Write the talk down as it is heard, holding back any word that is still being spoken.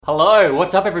Hello,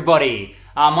 what's up everybody?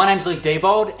 My name's Luke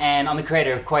Diebold and I'm the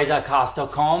creator of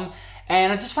QuasarCast.com,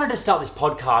 and I just wanted to start this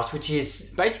podcast, which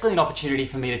is basically an opportunity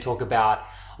for me to talk about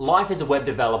life as a web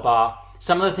developer,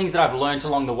 some of the things that I've learned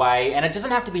along the way, and it doesn't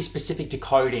have to be specific to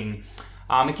coding.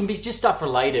 It can be just stuff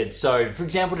related. So for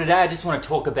example, today I just want to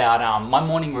talk about my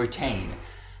morning routine,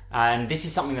 and this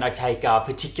is something that I take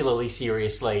particularly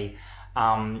seriously,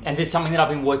 and it's something that I've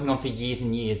been working on for years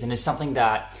and years, and it's something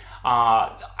that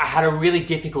I had a really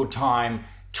difficult time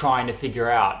trying to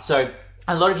figure out. So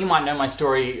a lot of you might know my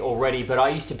story already, but I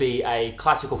used to be a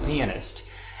classical pianist.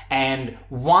 And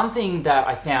one thing that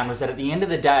I found was that at the end of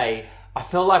the day, I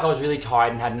felt like I was really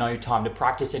tired and had no time to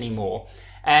practice anymore.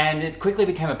 And it quickly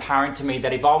became apparent to me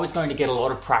that if I was going to get a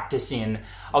lot of practice in,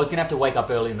 I was going to have to wake up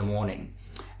early in the morning.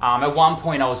 At one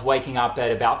point, I was waking up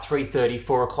at about 3:30,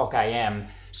 4 o'clock a.m.,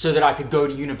 so that I could go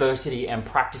to university and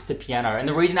practice the piano. And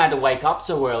the reason I had to wake up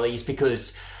so early is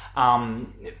because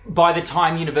by the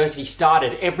time university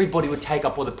started, everybody would take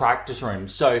up all the practice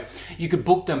rooms. So you could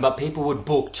book them, but people would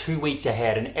book 2 weeks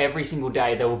ahead, and every single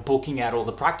day they were booking out all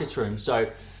the practice rooms. So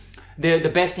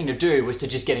the best thing to do was to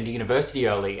just get into university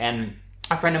early. And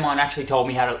a friend of mine actually taught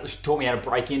me how to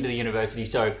break into the university.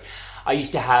 So I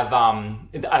used to have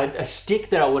a stick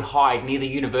that I would hide near the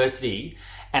university,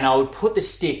 and I would put the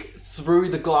stick through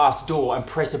the glass door and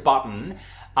press a button,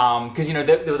 because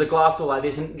there was a glass door like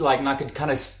this, and I could kind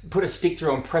of put a stick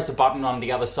through and press a button on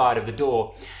the other side of the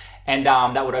door, and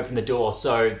that would open the door.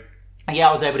 So yeah,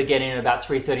 I was able to get in at about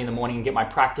 3:30 in the morning and get my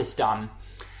practice done.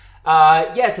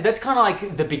 So that's kind of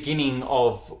like the beginning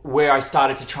of where I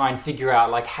started to try and figure out,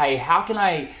 like, hey, how can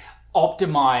I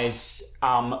optimize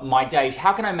my days?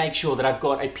 How can I make sure that I've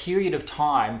got a period of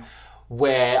time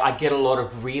where I get a lot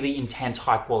of really intense,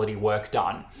 high quality work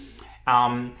done?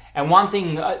 And one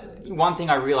thing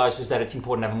I realized was that it's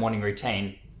important to have a morning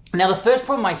routine. Now, the first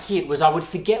problem I hit was I would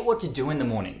forget what to do in the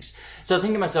mornings. So I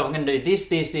think to myself, I'm going to do this,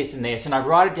 this, this, and this, and I'd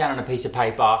write it down on a piece of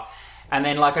paper, and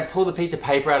then I'd pull the piece of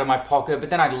paper out of my pocket, but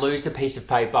then I'd lose the piece of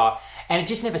paper, and it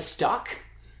just never stuck.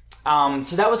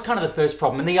 So that was kind of the first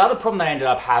problem. And the other problem that I ended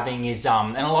up having is,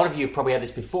 and a lot of you have probably had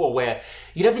this before, where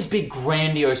you'd have this big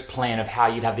grandiose plan of how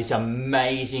you'd have this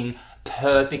amazing,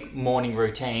 perfect morning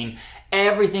routine.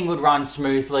 Everything would run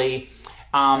smoothly.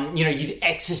 You'd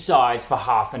exercise for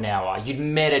half an hour. You'd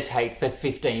meditate for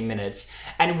 15 minutes.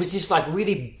 And it was this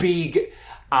really big,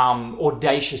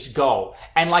 audacious goal.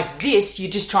 And like this, you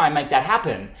just try and make that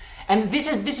happen. And this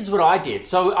is what I did.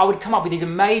 So I would come up with these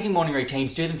amazing morning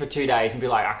routines, do them for 2 days, and be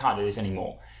like, I can't do this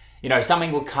anymore.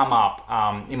 Something would come up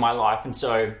in my life. And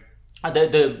so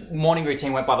the morning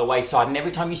routine went by the wayside. And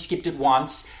every time you skipped it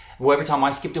once, every time I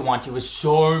skipped it once, it was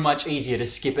so much easier to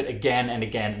skip it again and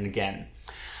again and again.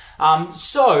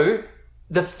 So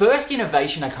the first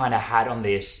innovation I kind of had on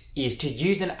this is to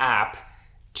use an app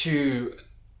to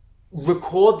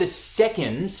record the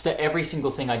seconds for every single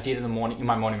thing I did in the morning in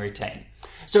my morning routine.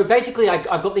 So basically,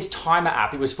 I got this timer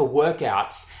app. It was for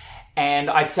workouts, and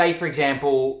I'd say, for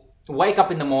example, wake up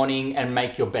in the morning and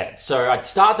make your bed. So I'd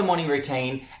start the morning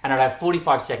routine, and I'd have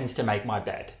 45 seconds to make my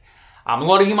bed. A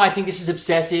lot of you might think this is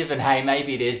obsessive, and hey,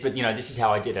 maybe it is, but this is how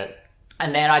I did it.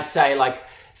 And then I'd say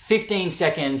 15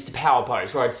 seconds to power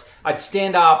pose, where I'd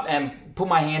stand up and put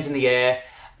my hands in the air,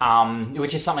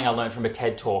 which is something I learned from a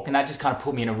TED talk, and that just kind of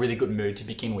put me in a really good mood to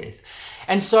begin with.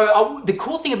 And so the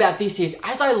cool thing about this is,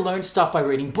 as I learned stuff by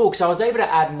reading books, I was able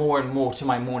to add more and more to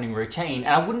my morning routine,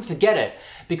 and I wouldn't forget it,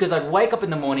 because I'd wake up in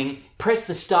the morning, press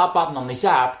the start button on this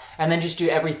app, and then just do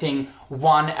everything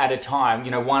one at a time,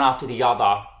 one after the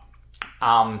other,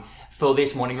 for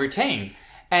this morning routine.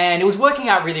 And it was working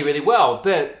out really, really well.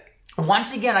 But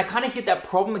once again, I kind of hit that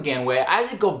problem again, where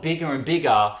as it got bigger and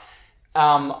bigger,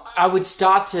 I would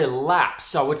start to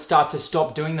lapse. I would start to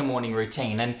stop doing the morning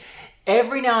routine. And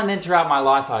every now and then throughout my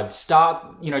life, I'd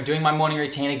start, doing my morning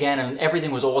routine again, and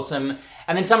everything was awesome.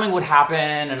 And then something would happen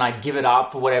and I'd give it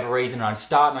up for whatever reason, and I'd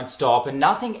start and I'd stop, and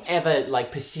nothing ever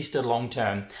persisted long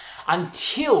term,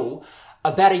 until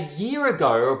about a year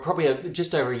ago, or probably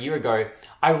just over a year ago,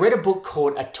 I read a book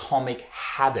called Atomic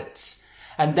Habits.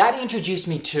 And that introduced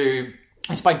me to,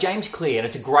 it's by James Clear, and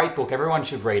it's a great book. Everyone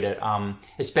should read it,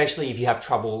 especially if you have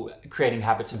trouble creating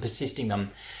habits and persisting them.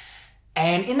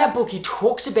 And in that book, he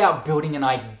talks about building an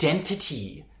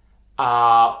identity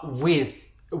with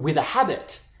a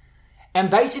habit. And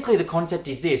basically the concept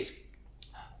is this: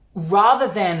 rather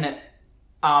than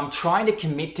trying to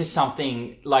commit to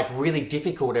something really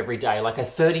difficult every day, like a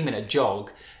 30-minute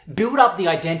jog, build up the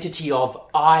identity of,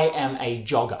 I am a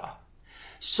jogger.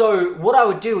 So what I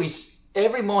would do is,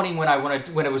 every morning when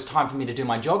it was time for me to do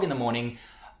my jog in the morning,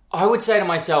 I would say to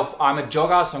myself, I'm a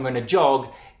jogger, so I'm going to jog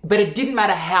but it didn't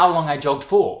matter how long I jogged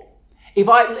for.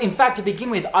 In fact, to begin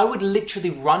with, I would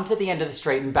literally run to the end of the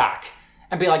street and back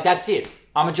and be like, that's it.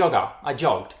 I'm a jogger. I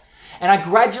jogged. And I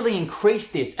gradually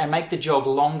increased this and make the jog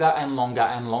longer and longer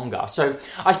and longer. So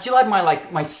I still had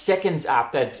my seconds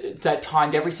app that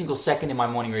timed every single second in my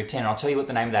morning routine. And I'll tell you what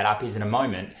the name of that app is in a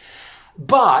moment.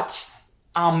 But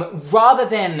rather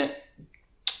than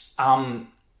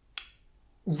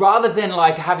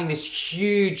like having this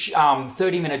huge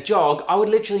 30-minute jog, I would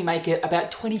literally make it about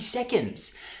 20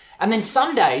 seconds. And then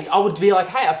some days I would be like,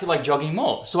 hey, I feel like jogging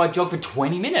more. So I'd jog for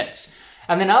 20 minutes.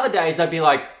 And then other days I'd be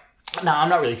like, no, I'm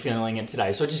not really feeling it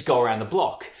today. So I just go around the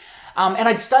block. And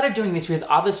I'd started doing this with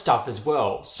other stuff as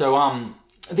well. So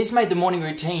this made the morning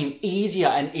routine easier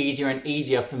and easier and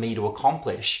easier for me to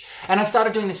accomplish. And I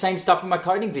started doing the same stuff with my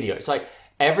coding videos. Like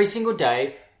every single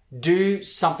day, do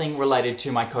something related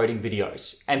to my coding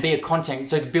videos and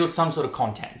build some sort of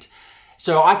content.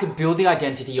 So I could build the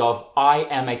identity of I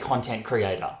am a content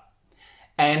creator.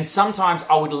 And sometimes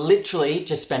I would literally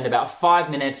just spend about 5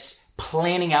 minutes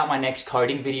planning out my next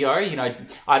coding video.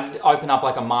 I'd open up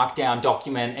like a markdown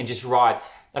document and just write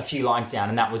a few lines down,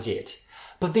 and that was it.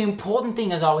 But the important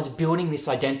thing is I was building this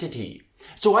identity.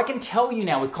 So I can tell you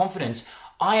now with confidence,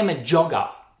 I am a jogger.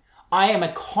 I am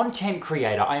a content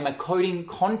creator. I am a coding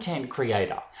content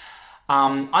creator.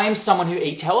 I am someone who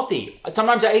eats healthy.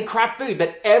 Sometimes I eat crap food,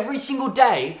 but every single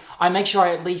day I make sure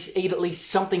I eat at least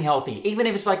something healthy. Even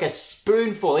if it's like a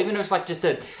spoonful, even if it's like just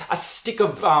a stick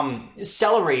of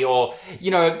celery or,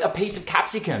 a piece of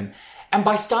capsicum. And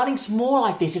by starting small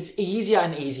like this, it's easier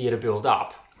and easier to build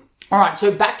up. All right,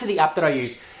 so back to the app that I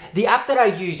use. The app that I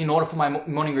use in order for my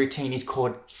morning routine is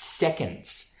called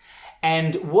Seconds.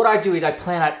 And what I do is I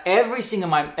plan out every single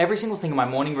thing in my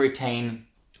morning routine.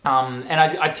 And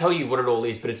I tell you what it all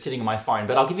is, but it's sitting on my phone.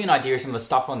 But I'll give you an idea of some of the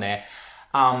stuff on there.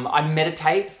 I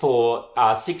meditate for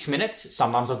 6 minutes.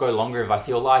 Sometimes I'll go longer if I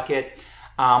feel like it.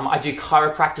 I do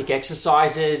chiropractic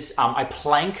exercises. I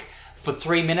plank for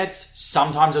 3 minutes.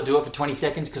 Sometimes I'll do it for 20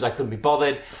 seconds because I couldn't be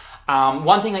bothered.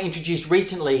 One thing I introduced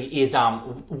recently is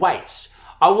weights.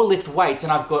 I will lift weights,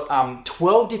 and I've got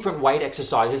 12 different weight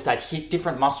exercises that hit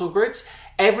different muscle groups.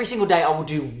 Every single day I will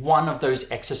do one of those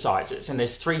exercises, and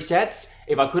there's 3 sets.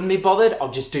 If I couldn't be bothered,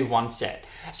 I'll just do 1 set.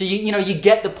 So you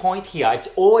get the point here. It's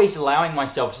always allowing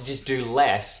myself to just do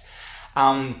less.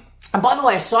 And by the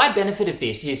way, a side benefit of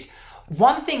this is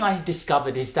one thing I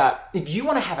discovered is that if you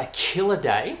want to have a killer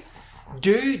day,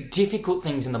 do difficult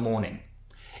things in the morning.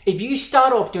 If you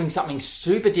start off doing something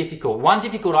super difficult, one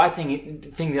difficult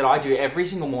thing that I do every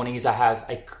single morning is I have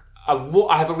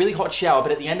a really hot shower,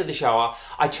 but at the end of the shower,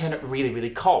 I turn it really, really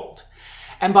cold.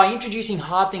 And by introducing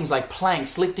hard things like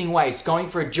planks, lifting weights, going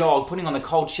for a jog, putting on the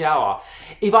cold shower,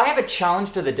 if I have a challenge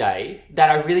for the day that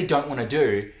I really don't want to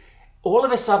do, all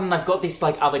of a sudden I've got this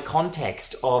like other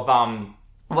context of,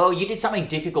 well, you did something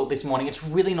difficult this morning. It's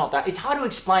really not that. It's hard to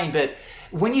explain, but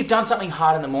when you've done something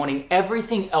hard in the morning,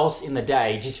 everything else in the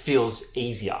day just feels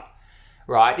easier,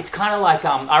 right? It's kind of like,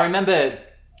 I remember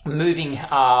moving,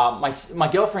 my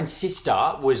girlfriend's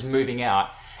sister was moving out,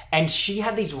 and she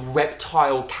had these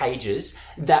reptile cages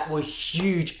that were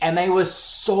huge and they were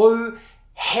so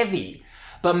heavy.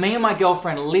 But me and my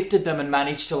girlfriend lifted them and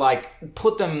managed to like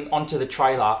put them onto the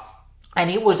trailer.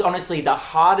 And it was honestly the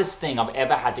hardest thing I've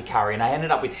ever had to carry. And I ended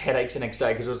up with headaches the next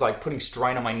day because it was like putting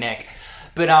strain on my neck.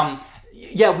 But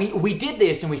yeah, we did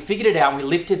this and we figured it out. And we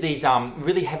lifted these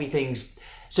really heavy things.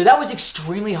 So that was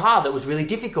extremely hard. That was really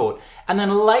difficult. And then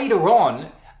later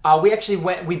on,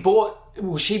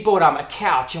 she bought a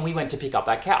couch and we went to pick up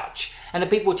that couch. And the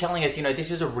people were telling us,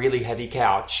 this is a really heavy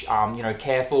couch.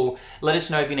 Careful. Let us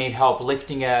know if you need help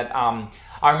lifting it.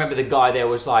 I remember the guy there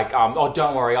was like, oh,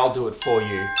 don't worry, I'll do it for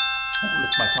you.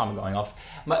 That's my timer going off.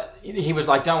 He was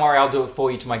like, don't worry, I'll do it for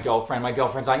you to my girlfriend. My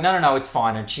girlfriend's like, no, it's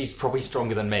fine. And she's probably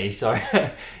stronger than me. So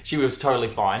she was totally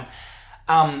fine.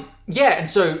 And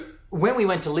so when we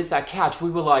went to lift that couch,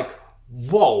 we were like,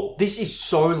 whoa, this is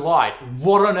so light.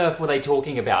 What on earth were they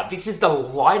talking about? This is the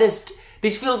lightest.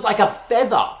 This feels like a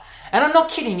feather. And I'm not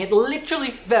kidding. It literally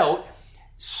felt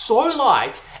so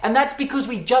light. And that's because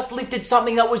we just lifted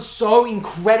something that was so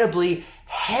incredibly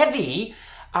heavy,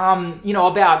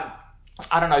 about,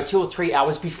 2 or 3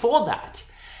 hours before that.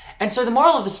 And so the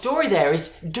moral of the story there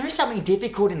is do something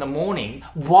difficult in the morning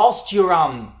whilst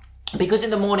you're, because in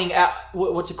the morning, our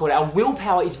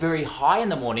willpower is very high in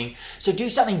the morning. So do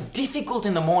something difficult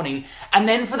in the morning. And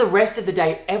then for the rest of the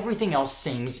day, everything else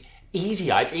seems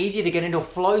easier. It's easier to get into a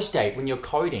flow state when you're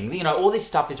coding. All this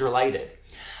stuff is related.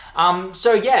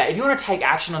 If you want to take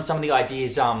action on some of the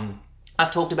ideas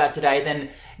I've talked about today, then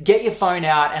get your phone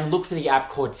out and look for the app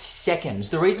called Seconds.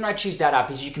 The reason I choose that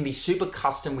app is you can be super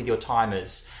custom with your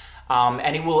timers.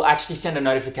 And it will actually send a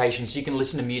notification so you can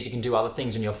listen to music and do other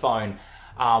things on your phone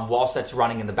whilst that's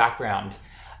running in the background.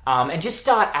 And just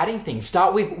start adding things.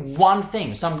 Start with one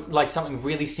thing, something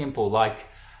really simple, like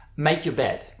make your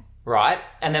bed, right?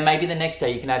 And then maybe the next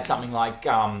day you can add something like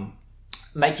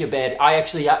make your bed.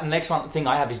 The next thing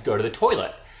I have is go to the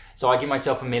toilet. So I give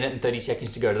myself a minute and 30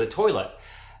 seconds to go to the toilet.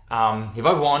 If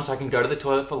I want, I can go to the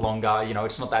toilet for longer.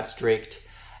 It's not that strict.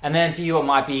 And then for you, it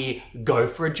might be go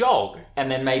for a jog.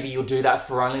 And then maybe you'll do that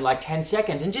for only like 10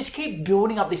 seconds and just keep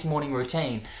building up this morning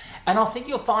routine. And I think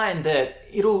you'll find that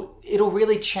it'll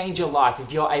really change your life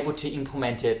if you're able to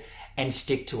implement it and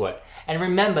stick to it. And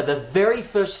remember, the very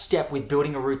first step with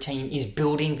building a routine is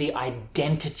building the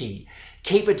identity.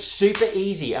 Keep it super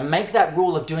easy and make that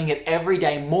rule of doing it every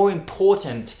day more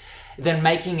important than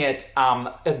making it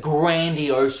a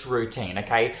grandiose routine,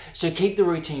 okay? So keep the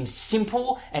routine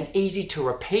simple and easy to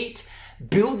repeat,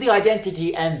 build the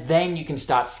identity, and then you can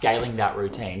start scaling that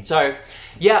routine. So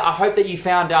yeah, I hope that you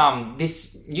found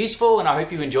this useful, and I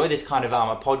hope you enjoy this kind of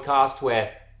a podcast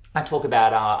where I talk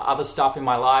about other stuff in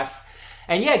my life.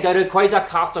 And yeah, go to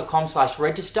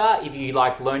quasarcast.com/register if you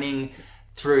like learning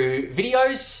through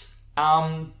videos.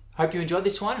 Hope you enjoyed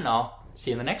this one, and I'll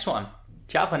see you in the next one.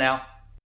 Ciao for now.